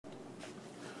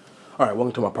Alright,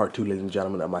 welcome to my part 2, ladies and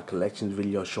gentlemen, of my collections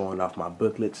video showing off my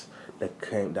booklets that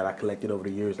I collected over the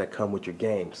years that come with your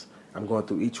games. I'm going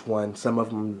through each one. Some of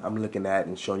them I'm looking at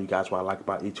and showing you guys what I like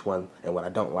about each one and what I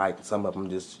don't like. Some of them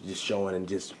just showing and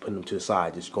just putting them to the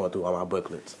side, just going through all my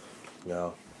booklets. You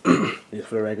know, just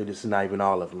for the record, this is not even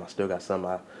all of them. I still got some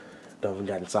I don't even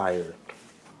got inside here.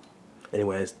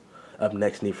 Anyways, up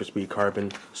next, Need for Speed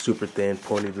Carbon, super thin,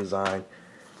 poorly designed.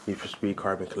 Need for Speed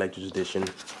Carbon Collector's Edition,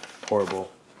 horrible.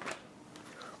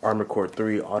 Armor Core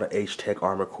 3, all the H-Tech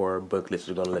Armor Core booklets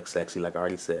are going to look sexy, like I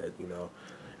already said, you know.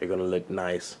 They're going to look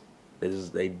nice.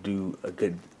 They do a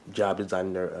good job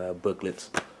designing their booklets.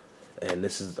 And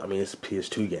this is, I mean, it's a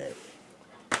PS2 game.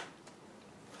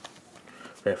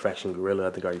 Red Faction Gorilla, I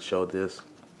think I already showed this.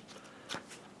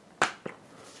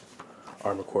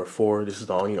 Armor Core 4, this is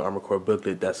the only Armor Core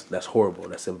booklet that's horrible.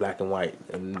 That's in black and white.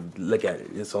 And look at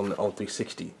it, it's on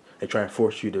 360. They try and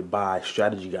force you to buy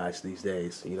strategy guides these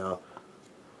days, you know.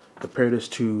 Compare this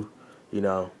to, you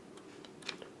know,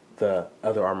 the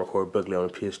other Armor Core booklet on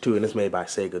PS2, and it's made by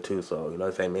Sega too, so, you know,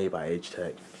 this ain't made by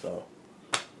H-Tech, so.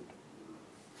 I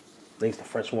think it's the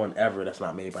first one ever that's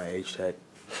not made by H-Tech.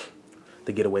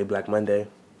 The Getaway Black Monday.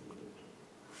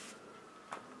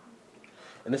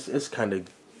 And it's kind of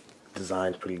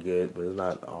designed pretty good, but it's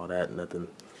not all that, nothing.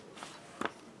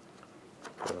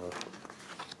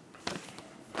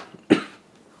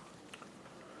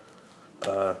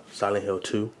 Silent Hill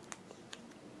 2.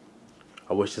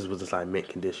 I wish this was in mint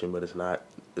condition, but it's not.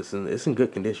 It's in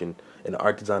good condition, and the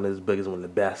art design of this book is one of the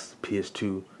best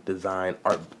PS2 design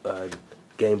art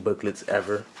game booklets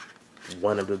ever.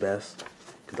 One of the best,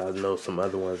 because I know some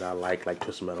other ones I like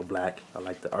Twisted Metal Black. I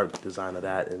like the art design of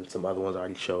that, and some other ones I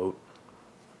already showed.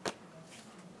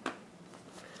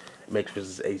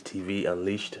 Matrix vs. ATV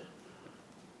Unleashed.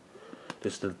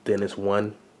 This is the thinnest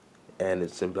one, and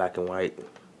it's in black and white.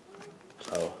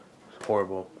 So it's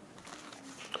horrible.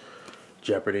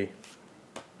 Jeopardy.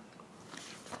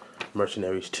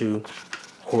 Mercenaries 2,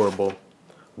 horrible.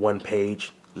 1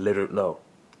 page, no,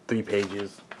 3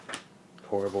 pages,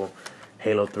 horrible.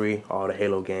 Halo 3, all the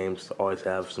Halo games always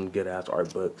have some good ass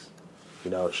art books. You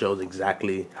know, it shows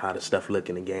exactly how the stuff look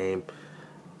in the game.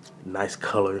 Nice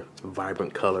color,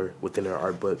 vibrant color within their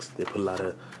art books. They put a lot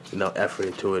of, you know, effort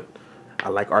into it. I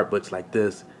like art books like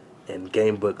this and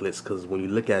game booklets, because when you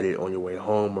look at it on your way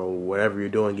home or whatever you're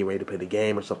doing, getting ready to play the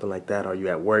game or something like that, or you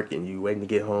at work and you waiting to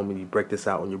get home and you break this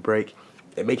out on your break,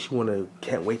 it makes you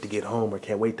can't wait to get home or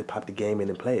can't wait to pop the game in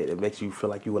and play it. It makes you feel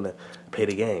like you want to play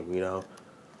the game, you know.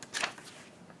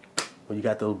 When you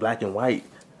got those black and white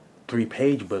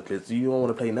 3-page booklets, you don't want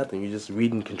to play nothing. You're just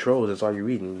reading controls. That's all you're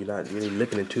reading. You're not really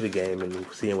looking into the game and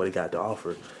seeing what it got to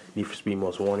offer. Need for Speed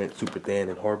Most Wanted, super thin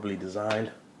and horribly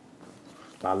designed.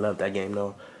 I love that game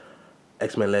though.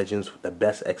 X-Men Legends, the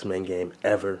best X-Men game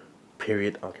ever,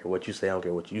 period. I don't care what you say, I don't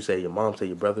care what you say, your mom say,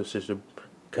 your brother, sister,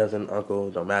 cousin,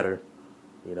 uncle, don't matter,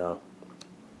 you know.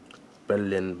 Better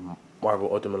than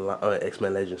Marvel Ultimate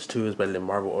X-Men Legends 2 is better than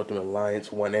Marvel Ultimate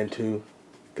Alliance 1 and 2,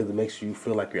 because it makes you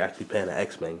feel like you're actually playing an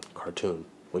X-Men cartoon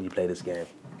when you play this game.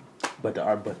 But the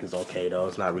art book is okay though,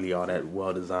 it's not really all that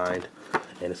well designed,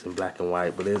 and it's in black and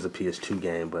white, but it is a PS2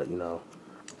 game, but you know,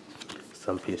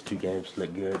 some PS2 games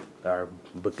look good, our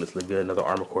booklets look good. Another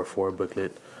Armor Core 4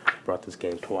 booklet, brought this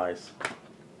game twice.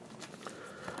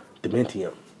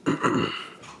 Dementium.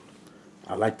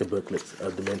 I like the booklets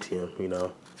of Dementium, you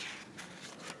know.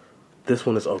 This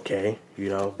one is okay, you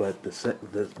know, but this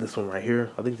one right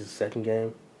here, I think this is the second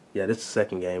game. Yeah, this is the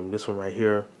second game. This one right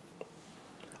here,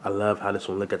 I love how this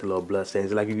one look at the little blood stains.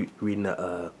 It's like you reading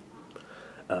a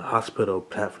hospital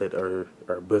pamphlet or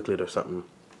booklet or something.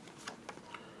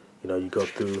 You know, you go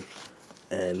through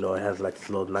and you know, it has like this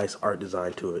little nice art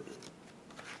design to it.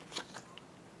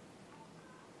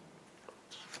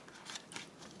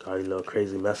 All these little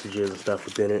crazy messages and stuff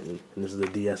within it. And this is a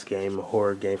DS game, a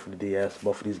horror game for the DS.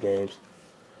 Both of these games,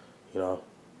 you know,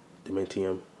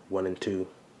 Dementium 1 and 2.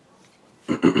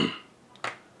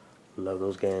 Love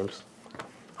those games.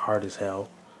 Hard as hell,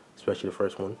 especially the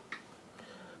first one.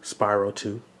 Spyro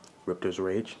 2, Riptor's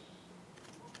Rage.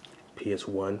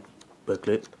 PS1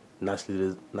 booklet.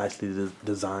 Nicely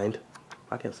designed.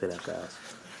 I can't say that fast.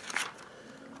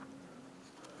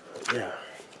 Yeah.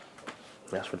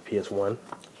 That's for the PS1.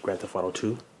 Grand Theft Auto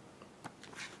 2.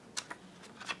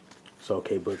 It's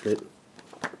okay booklet.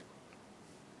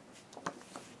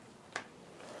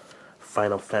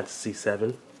 Final Fantasy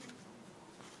 7.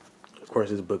 Of course,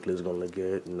 this booklet is gonna look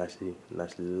good and nicely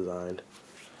designed.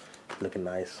 Looking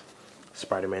nice.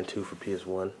 Spider-Man 2 for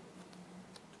PS1.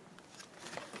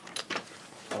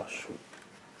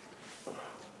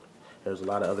 There's a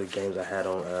lot of other games I had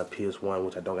on PS1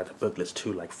 which I don't got the booklets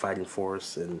too, like Fighting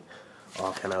Force and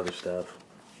all kind of other stuff.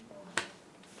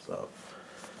 So,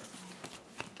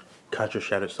 Contra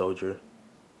Shattered Soldier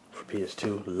for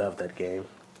PS2, love that game.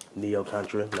 Neo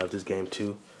Contra, love this game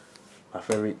too. My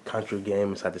favorite Contra game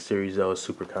inside the series though is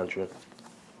Super Contra.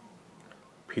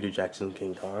 Peter Jackson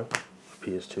King Kong for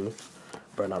PS2.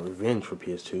 Burnout Revenge for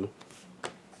PS2.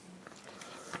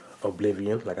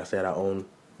 Oblivion, like I said, I own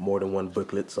more than one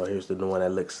booklet, so here's the new one that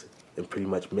looks in pretty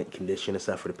much mint condition,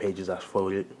 except for the pages I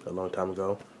folded a long time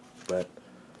ago, but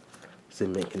it's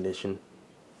in mint condition,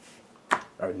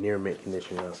 or near mint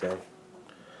condition, I'll say.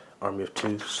 Army of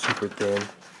Two, super thin,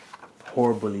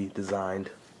 horribly designed.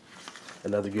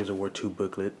 Another Gears of War 2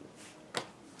 booklet.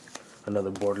 Another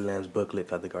Borderlands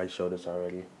booklet, I think I already showed this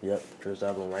already. Yep, there's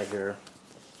that one right here.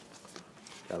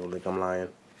 I don't think I'm lying.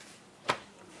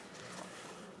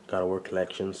 God of War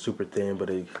collection, super thin, but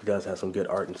it does have some good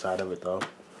art inside of it though.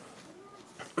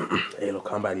 Halo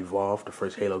Combat Evolved, the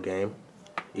first Halo game.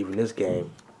 Even this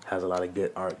game has a lot of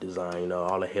good art design. You know,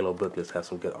 all the Halo booklets have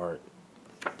some good art.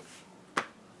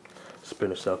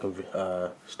 Splinter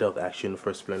Cell Stealth Action, the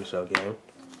first Splinter Cell game.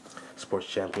 Sports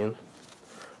Champion,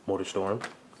 Motorstorm.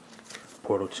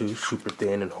 Portal 2, super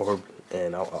thin and horrible.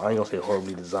 And I ain't gonna say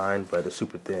horribly designed, but it's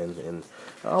super thin. And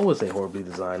I would say horribly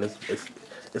designed.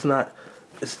 It's not.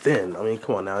 It's thin. I mean,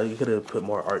 come on now. You could have put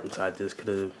more art inside this. Could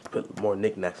have put more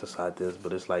knickknacks inside this.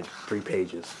 But it's like 3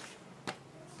 pages.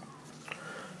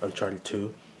 Uncharted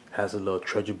 2 has a little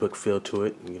treasure book feel to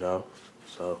it, you know.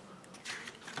 So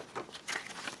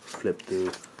flip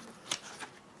through.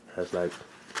 Has like,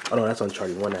 oh no, that's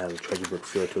Uncharted 1 that has a treasure book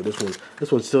feel to it.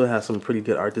 This one still has some pretty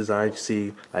good art design. You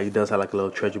see, like it does have like a little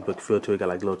treasure book feel to it. Got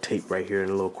like little tape right here in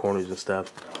the little corners and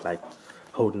stuff. Like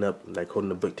holding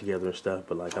the book together and stuff,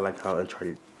 but like I like how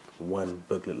Uncharted 1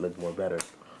 booklet looked more better.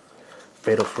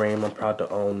 Fatal Frame, I'm proud to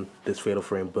own this Fatal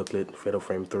Frame booklet, Fatal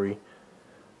Frame 3,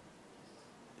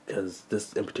 because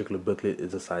this in particular booklet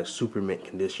is inside super mint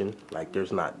condition. Like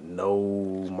there's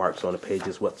no marks on the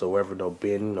pages whatsoever, no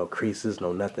bend, no creases,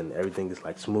 no nothing. Everything is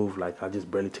like smooth, like I just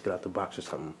barely took it out the box or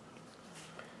something.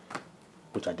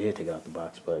 Which I did take it out the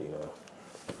box, but you know.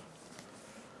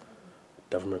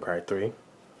 Devil May Cry 3.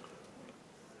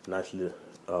 Nicely,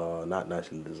 not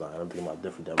nicely designed. I'm thinking about a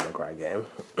different Devil May Cry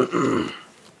game.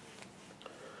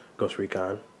 Ghost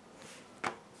Recon.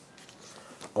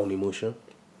 Onimusha.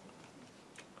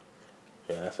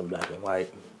 Yeah, that's in black and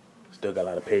white. Still got a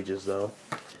lot of pages though.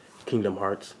 Kingdom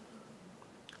Hearts.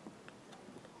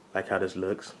 Like how this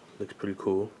looks. Looks pretty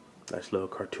cool. Nice little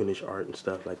cartoonish art and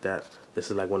stuff like that.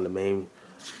 This is like one of the main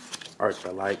arts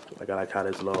I like. Like I like how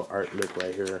this little art look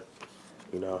right here.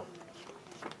 You know.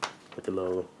 With the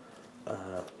little,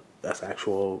 that's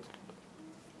actual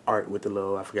art with the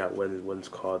little, I forgot what it's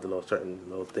called, the little certain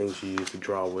little things you use to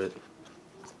draw with.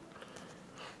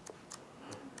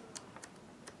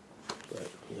 But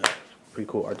yeah, pretty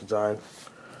cool art design.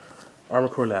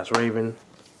 Armored Core Last Raven,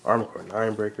 Armored Core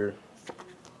Ninebreaker,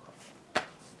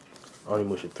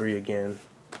 Onimusha 3 again.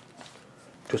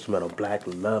 Twisted Metal Black,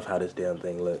 love how this damn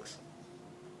thing looks.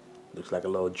 Looks like a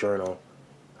little journal.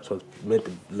 That's what it's meant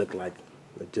to look like.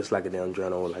 Just like a damn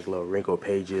journal with like little wrinkled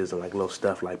pages and like little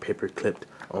stuff like paper clipped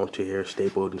onto here,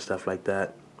 stapled and stuff like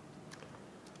that.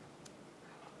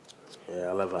 Yeah,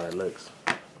 I love how it looks.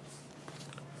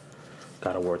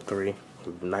 God of War 3,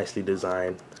 nicely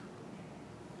designed.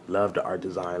 Love the art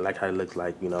design, like how it looks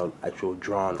like, you know, actual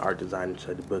drawn art design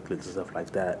inside the booklets and stuff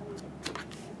like that.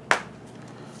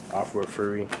 Off-Road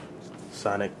Fury,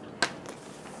 Sonic,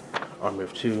 Army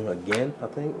of Two again, I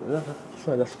think.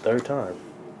 That's the 3rd time.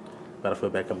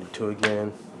 Battlefield Bad Company 2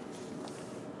 again.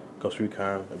 Ghost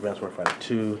Recon, Advanced Warfighter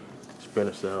 2,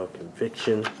 Splinter Cell,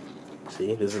 Conviction.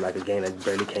 See, this is like a game that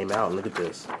barely came out. And look at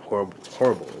this. Horrible,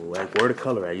 horrible. Like, where the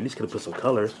color at? You at least could have put some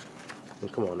color. I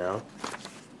mean, come on now.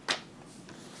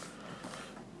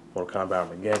 Mortal Kombat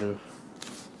Armageddon.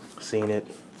 Seen it.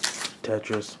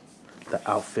 Tetris. The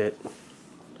outfit.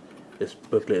 This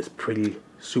booklet is pretty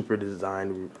super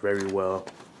designed very well.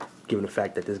 Given the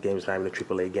fact that this game is not even a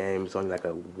AAA game, it's only like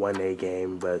a 1A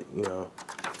game, but you know,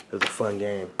 it's a fun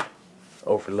game.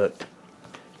 Overlooked.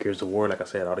 Gears of War, like I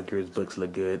said, all the Gears books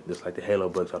look good. Just like the Halo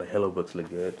books, all the Halo books look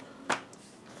good.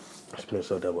 Splinter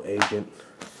Cell Double Agent.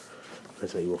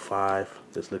 Resident Evil 5.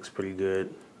 This looks pretty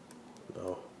good. You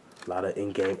know, a lot of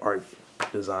in-game art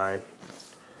design.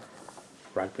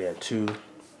 Rock Band 2.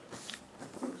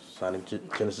 Sonic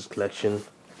Genesis Collection.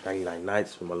 99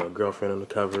 Nights with my little girlfriend on the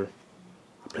cover.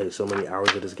 Played so many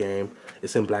hours of this game.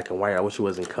 It's in black and white. I wish it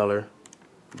was in color,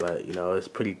 but you know, it's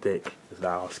pretty thick. It's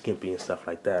not all skimpy and stuff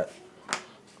like that.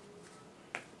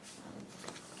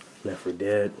 Left 4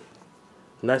 Dead,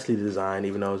 nicely designed,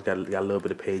 even though it's got a little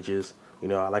bit of pages. You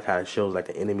know, I like how it shows like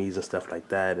the enemies and stuff like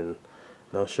that, and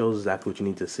you know, it shows exactly what you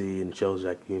need to see, and shows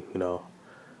like you know,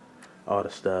 all the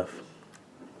stuff.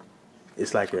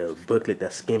 It's like a booklet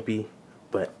that's skimpy,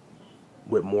 but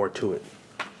with more to it.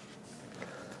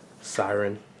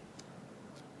 Siren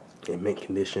in mint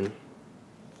condition.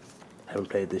 Haven't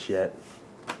played this yet.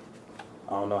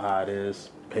 I don't know how it is.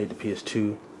 Played the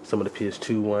PS2, some of the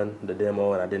PS2 one, the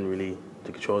demo, and I didn't really.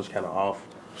 The controls kind of off.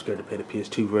 I'm scared to play the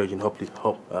PS2 version.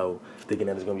 Thinking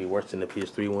that it's gonna be worse than the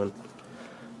PS3 one.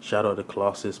 Shadow of the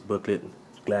Colossus booklet.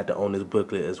 Glad to own this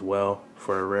booklet as well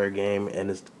for a rare game, and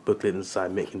this booklet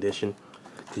inside mint condition.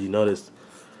 Cause you notice,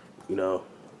 you know,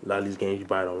 a lot of these games you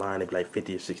buy it online, they be like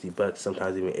 50 or 60 bucks,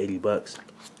 sometimes even 80 bucks.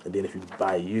 And then if you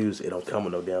buy it used, it don't come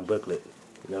with no damn booklet.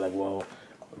 And they're like, well,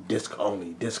 disc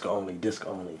only, disc only, disc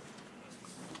only.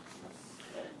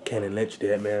 Canon Lynch,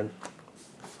 Dead Man.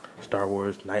 Star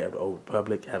Wars, Knight of the Old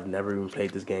Republic. Have never even played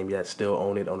this game yet. Still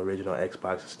own it on the original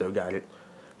Xbox. Still got it.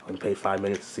 I can play 5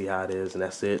 minutes to see how it is, and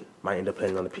that's it. Might end up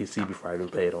playing it on the PC before I even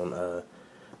play it on the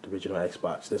original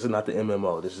Xbox. This is not the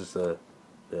MMO. This is the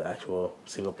actual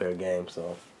single player game.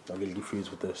 So don't get confused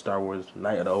with the Star Wars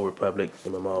Knight of the Old Republic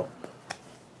MMO.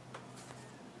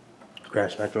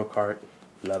 Crash Nitro Kart.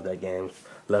 Love that game.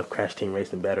 Love Crash Team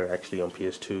Racing better actually on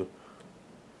PS2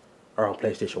 or on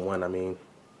PlayStation 1. I mean.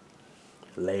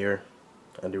 Layer,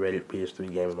 underrated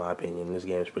PS3 game in my opinion. This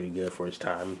game is pretty good for its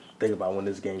time. Think about when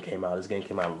this game came out. This game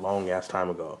came out a long ass time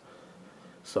ago.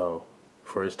 So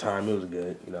for its time, it was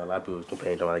good. You know, a lot of people was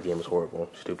complaining about the game was horrible,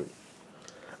 stupid.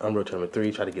 Unreal Tournament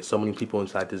 3 tried to get so many people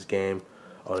inside this game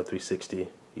on the 360.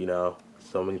 You know,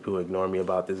 so many people ignored me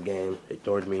about this game.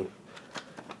 Ignored me.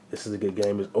 This is a good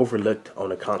game. It's overlooked on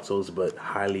the consoles, but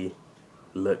highly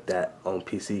looked at on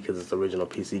PC because it's the original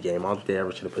PC game. I don't think they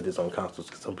ever should have put this on consoles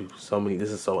because this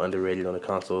is so underrated on the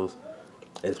consoles.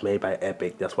 It's made by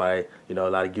Epic. That's why, you know, a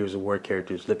lot of Gears of War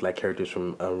characters look like characters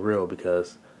from Unreal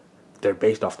because they're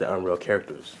based off the Unreal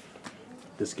characters.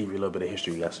 Just to give you a little bit of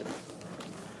history lesson.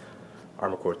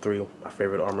 Armored Core 3, my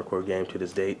favorite Armored Core game to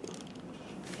this date.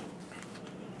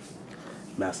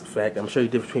 Mass Effect. I'm gonna show you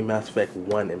the difference between Mass Effect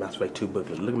 1 and Mass Effect 2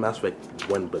 booklet. Look at Mass Effect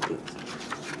 1 booklet.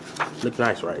 Look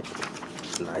nice, right?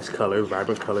 Nice color,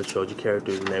 vibrant color, showed you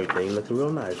characters and everything. Looks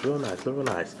real nice, real nice, real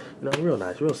nice. You know, real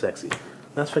nice, real sexy.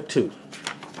 Mass Effect 2.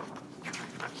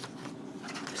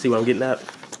 See what I'm getting at?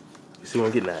 You see what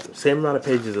I'm getting at? Same amount of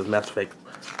pages as Mass Effect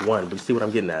 1, but you see what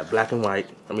I'm getting at? Black and white.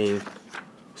 I mean,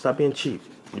 stop being cheap.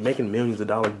 You're making millions of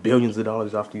dollars, billions of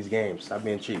dollars off these games. Stop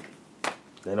being cheap.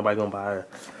 Ain't nobody gonna buy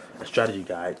a strategy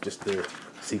guide just to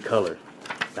see color.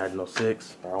 Madden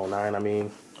 06, or 09, I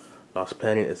mean. Lost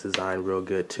Planet is designed real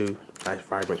good too. Nice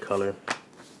vibrant color.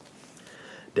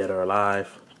 Dead or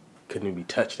Alive. Couldn't even be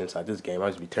touched inside this game. I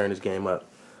just be tearing this game up.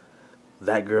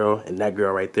 That girl and that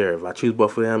girl right there. If I choose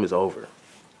both of them, it's over.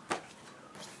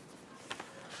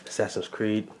 Assassin's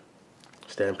Creed.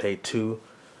 Still haven't played 2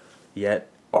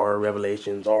 yet. Or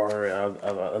Revelations or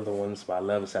other ones. But I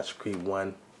love Assassin's Creed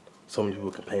 1. So many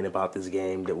people complain about this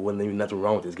game. There wasn't even nothing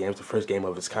wrong with this game. It's the first game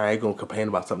of its kind. You're going to complain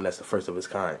about something that's the first of its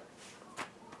kind.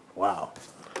 Wow.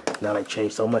 Now they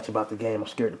changed so much about the game. I'm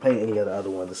scared to play any of the other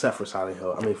ones except for Silent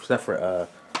Hill. I mean, except for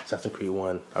Assassin's Creed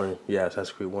 1. I mean, yeah,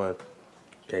 Assassin's Creed 1.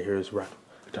 Okay, here's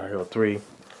Guitar Hero 3.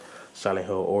 Silent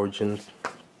Hill Origins.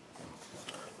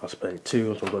 Lost Planet 2. I'm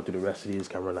going to go through the rest of these.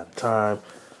 Kind of run out of time.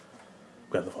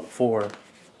 Grand Theft Auto 4.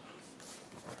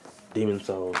 Demon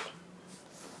Souls.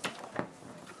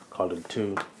 Call of Duty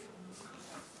 2.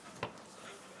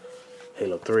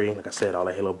 Halo 3, like I said, all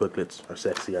the Halo booklets are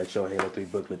sexy. I showed Halo 3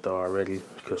 booklet though already,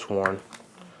 because sworn.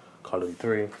 Call of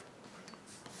Duty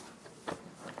 3.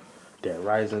 Dead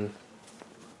Rising.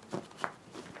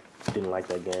 Didn't like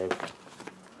that game.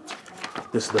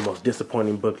 This is the most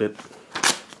disappointing booklet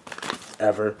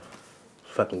ever.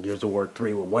 Fucking Gears of War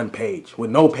 3 with 1 page. With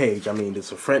no page. I mean,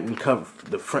 it's a front and cover,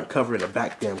 the front cover and the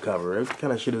back damn cover. What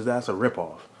kind of shit is that? It's a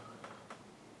ripoff.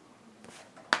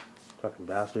 Fucking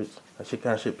bastards. That shit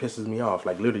kind of shit pisses me off.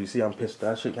 Like, literally, you see I'm pissed.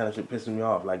 That shit kind of shit pisses me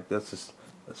off. Like, that's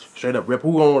straight up rip. Who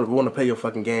want to play your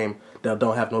fucking game that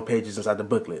don't have no pages inside the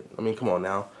booklet? I mean, come on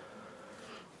now.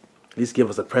 At least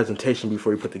give us a presentation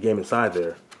before you put the game inside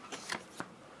there.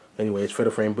 Anyway, it's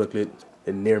Fatal Frame booklet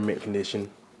in near mint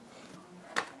condition.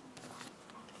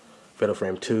 Fatal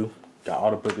Frame 2. Got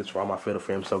all the booklets for all my Fatal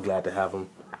Frames. So glad to have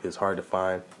them. It's hard to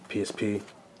find. PSP.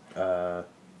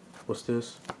 What's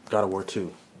this? God of War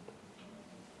 2.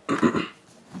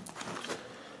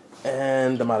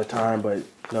 And I'm out of time, but you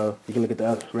know, you can look at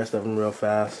the rest of them real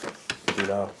fast. You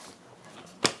know,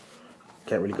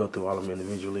 can't really go through all of them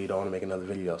individually. Don't want to make another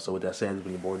video. So with that said, it's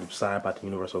been your boy Side about the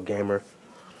Universal Gamer.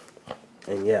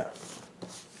 And yeah,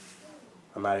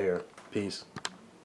 I'm out of here. Peace.